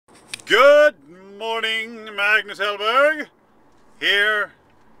Good morning, Magnus Hellberg, here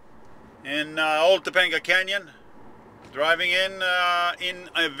in Old Topanga Canyon, driving in a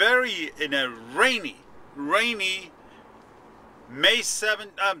rainy May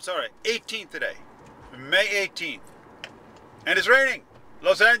 18th today, May 18th, and it's raining.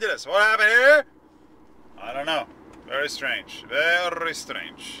 Los Angeles, what happened here? I don't know. Very strange, very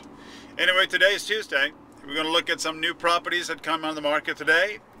strange. Anyway, today is Tuesday. We're going to look at some new properties that come on the market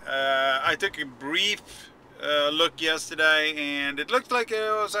today. I took a brief look yesterday, and it looked like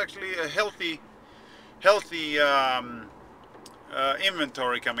it was actually a healthy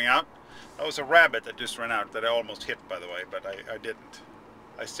inventory coming out. That was a rabbit that just ran out that I almost hit, by the way, but I didn't.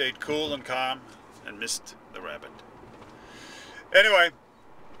 I stayed cool and calm and missed the rabbit. Anyway,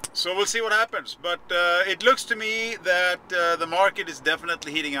 so we'll see what happens, but it looks to me that the market is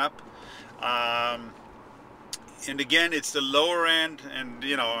definitely heating up. And again, it's the lower end, and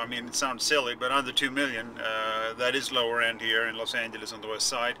you know, I mean, it sounds silly, but under 2 million, that is lower end here in Los Angeles on the west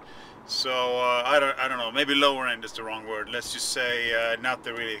side. So I don't know, maybe lower end is the wrong word. Let's just say not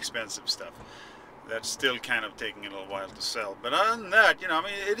the really expensive stuff. That's still kind of taking a little while to sell. But other than that, you know, I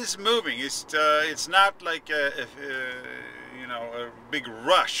mean, it is moving. It's not like you know, a big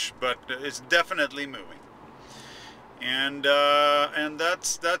rush, but it's definitely moving. And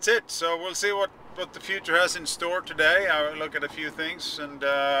that's it. So we'll see what the future has in store today. I'll look at a few things, and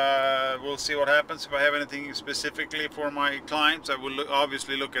we'll see what happens. If I have anything specifically for my clients, I will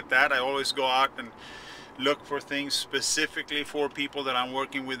obviously look at that. I always go out and look for things specifically for people that I'm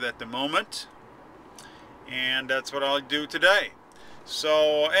working with at the moment, and that's what I'll do today.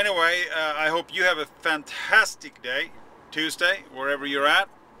 So anyway, I hope you have a fantastic day, Tuesday, wherever you're at,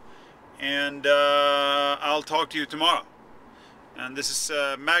 and I'll talk to you tomorrow. And this is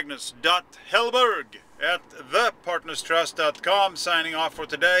Magnus.Hellberg at thepartnerstrust.com signing off for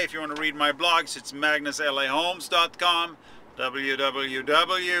today. If you want to read my blogs, it's magnuslahomes.com,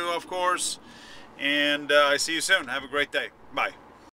 www, of course. And I see you soon. Have a great day. Bye.